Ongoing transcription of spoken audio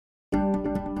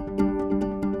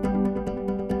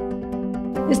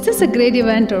Is this a great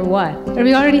event or what? Are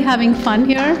we already having fun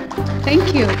here?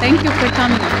 Thank you for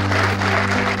coming.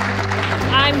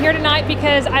 I'm here tonight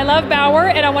because I love Bauer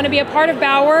and I want to be a part of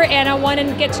Bauer, and I want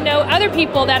to get to know other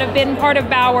people that have been part of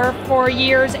Bauer for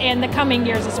years and the coming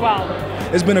years as well.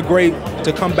 It's been great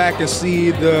to come back and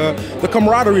see the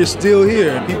camaraderie is still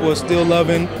here and people are still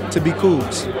loving to be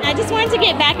Cougs. I just wanted to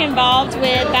get back involved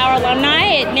with Bauer alumni.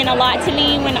 It meant a lot to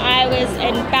me when I was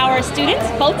in Bauer students,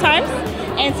 both times.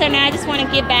 And so now I just want to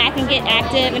get back and get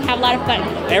active and have a lot of fun.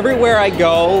 Everywhere I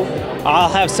go, I'll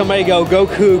have somebody go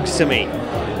Cougs to me.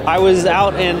 I was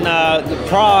out in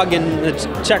Prague in the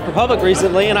Czech Republic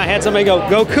recently, and I had somebody go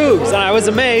Cougs, and I was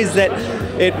amazed that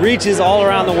it reaches all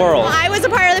around the world. I was a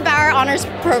part of the Bauer Honors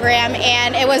Program,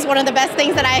 and it was one of the best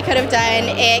things that I could have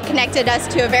done. It connected us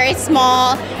to a very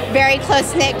small, very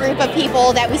close-knit group of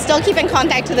people that we still keep in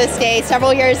contact to this day,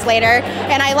 several years later.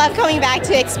 And I love coming back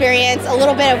to experience a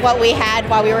little bit of what we had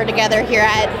while we were together here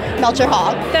at Melcher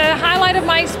Hall. The highlight of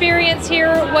my experience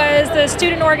here was the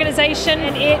student organization,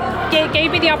 and it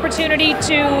gave me the opportunity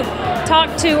to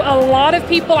talk to a lot of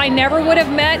people I never would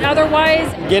have met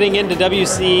otherwise. Getting into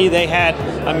WC, they had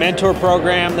a mentor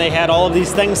program, they had all of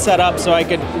these things set up so I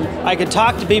could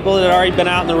talk to people that had already been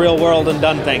out in the real world and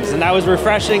done things. And that was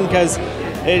refreshing because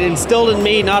it instilled in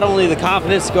me not only the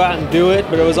confidence to go out and do it,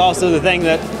 but it was also the thing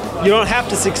that you don't have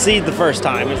to succeed the first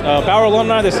time. Bauer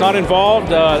alumni that's not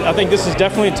involved, I think this is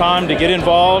definitely time to get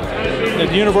involved.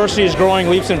 The university is growing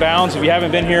leaps and bounds. If you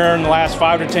haven't been here in the last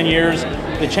 5 to 10 years,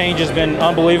 the change has been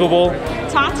unbelievable.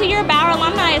 Talk to your Bauer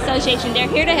Alumni Association. They're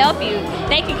here to help you.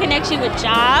 They can connect you with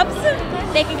jobs.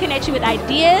 They can connect you with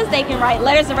ideas. They can write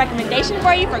letters of recommendation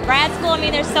for you for grad school. I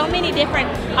mean, there's so many different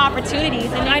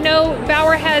opportunities. And I know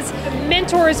Bauer has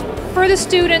mentors for the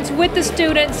students, with the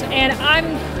students, and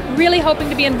I'm really hoping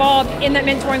to be involved in that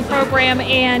mentoring program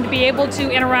and be able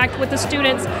to interact with the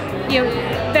students,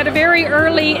 at a very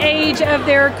early age of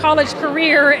their college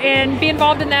career, and be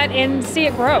involved in that and see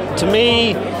it grow. To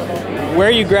me,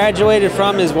 where you graduated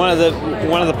from is one of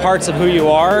the parts of who you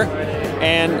are,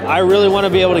 and I really want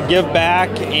to be able to give back,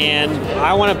 and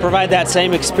I want to provide that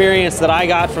same experience that I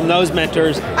got from those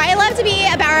mentors. I love to be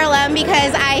a Bauer alum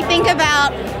because I think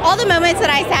about all the moments that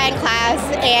I sat in class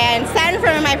and sat in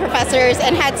front of my professors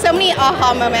and had so many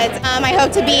aha moments. I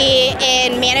hope to be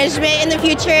in management in the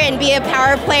future and be a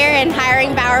power player and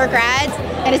hiring Bauer grads.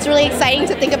 And it's really exciting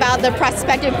to think about the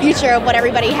prospective future of what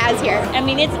everybody has here. I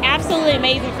mean, it's absolutely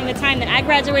amazing from the time that I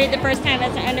graduated the first time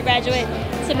as an undergraduate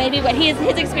to maybe what his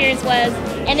experience was,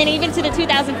 and then even to the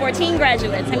 2014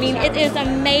 graduates. I mean, it is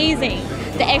amazing.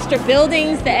 The extra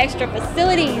buildings, the extra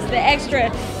facilities, the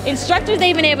extra instructors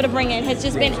they've been able to bring in has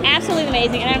just been absolutely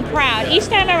amazing, and I'm proud. Each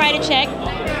time I write a check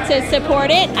to support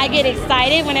it, I get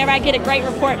excited whenever I get a great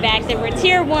report back that we're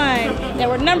tier 1, that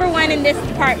we're #1 in this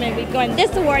department, we've won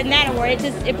this award and that award.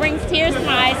 It brings tears to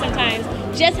my eyes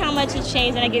sometimes, just how much it's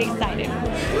changed, and I get excited.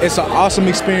 It's an awesome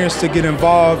experience to get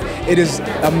involved. It is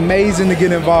amazing to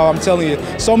get involved. I'm telling you,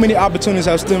 so many opportunities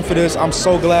have stemmed for this. I'm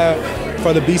so glad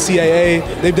for the BCAA.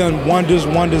 They've done wonders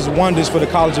for the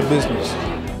College of Business.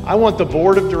 I want the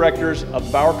board of directors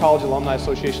of Bauer College Alumni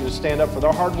Association to stand up for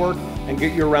their hard work and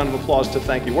get you a round of applause to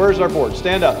thank you. Where's our board?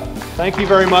 Stand up. Thank you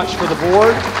very much for the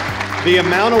board. The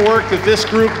amount of work that this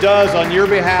group does on your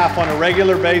behalf on a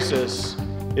regular basis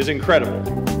is incredible.